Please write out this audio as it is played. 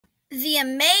The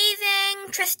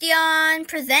Amazing Tristeon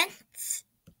presents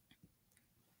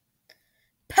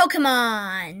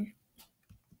Pokemon.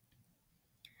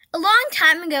 A long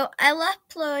time ago, I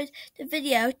uploaded the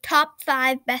video Top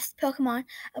 5 Best Pokemon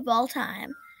of All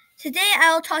Time. Today,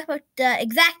 I will talk about the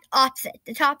exact opposite,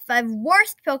 the Top 5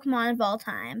 Worst Pokemon of All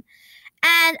Time.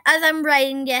 And as I'm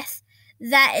writing this,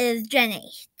 that is Gen 8,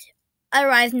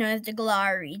 otherwise known as the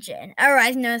Galar region,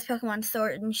 otherwise known as Pokemon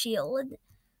Sword and Shield.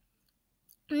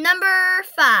 Number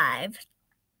 5.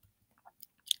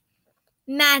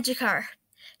 Magikarp.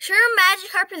 Sure,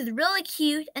 Magikarp is really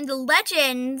cute, and the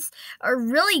legends are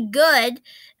really good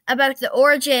about the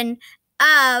origin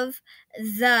of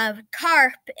the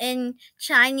carp in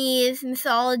Chinese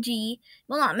mythology.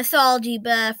 Well, not mythology,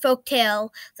 but a folktale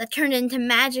that turned into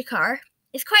Magikarp.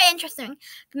 It's quite interesting.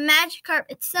 The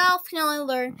Magikarp itself can only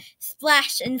learn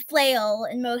Splash and Flail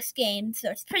in most games,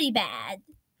 so it's pretty bad.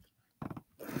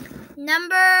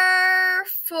 Number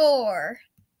 4.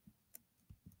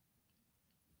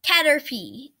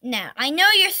 Caterpie. Now, I know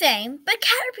you're saying, but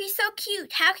Caterpie's so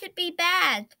cute. How could it be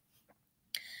bad?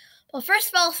 Well, first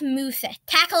of all, it's moveset.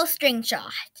 Tackle, String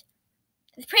Shot.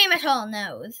 That's pretty much all it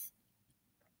knows.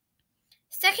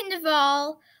 Second of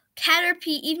all,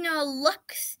 Caterpie, even though it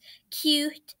looks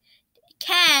cute,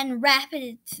 can wrap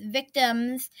its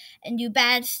victims and do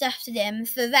bad stuff to them,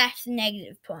 so that's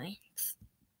negative points.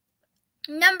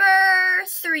 Number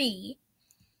 3.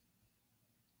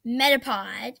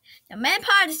 Metapod. Now,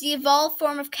 Metapod is the evolved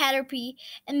form of Caterpie,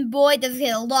 and boy, does it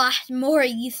get a lot more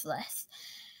useless.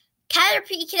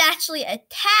 Caterpie can actually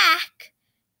attack,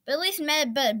 but at least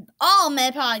all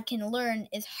Metapod can learn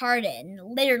is Harden.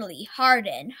 Literally,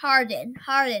 Harden, Harden,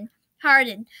 Harden,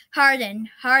 Harden, Harden,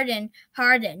 Harden,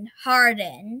 Harden,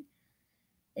 Harden.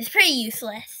 It's pretty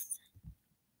useless.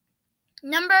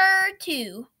 Number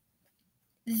 2.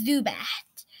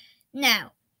 Zubat.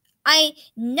 Now, I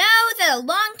know that a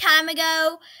long time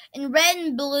ago in Red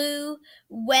and Blue,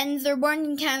 when there weren't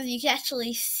encounters, you could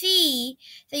actually see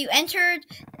that you entered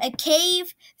a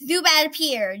cave, Zubat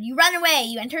appeared. You run away,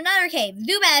 you enter another cave,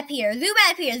 Zubat appears,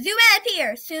 Zubat appears, Zubat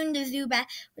appears. Soon the Zubat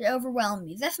would overwhelm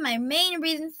you. That's my main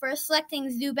reason for selecting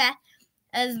Zubat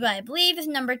as what I believe is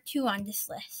number 2 on this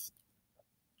list.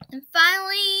 And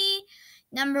finally,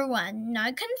 number 1. Now,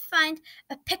 I couldn't find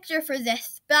a picture for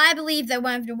this, but I believe that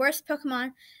one of the worst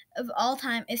Pokemon of all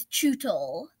time is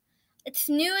Chewtle. It's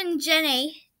new in Gen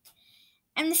 8,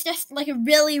 and it's just like a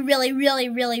really, really, really,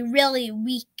 really, really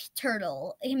weak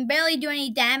turtle. It can barely do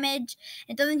any damage.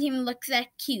 It doesn't even look that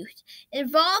cute. It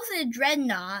evolves into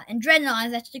Dreadnought, and Dreadnought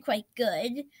is actually quite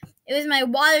good. It was my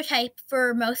water type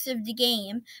for most of the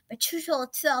game, but Chewtle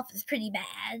itself is pretty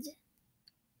bad.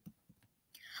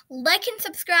 Like and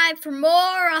subscribe for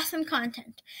more awesome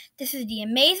content. This is the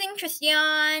Amazing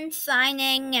Tristeon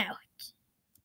signing out.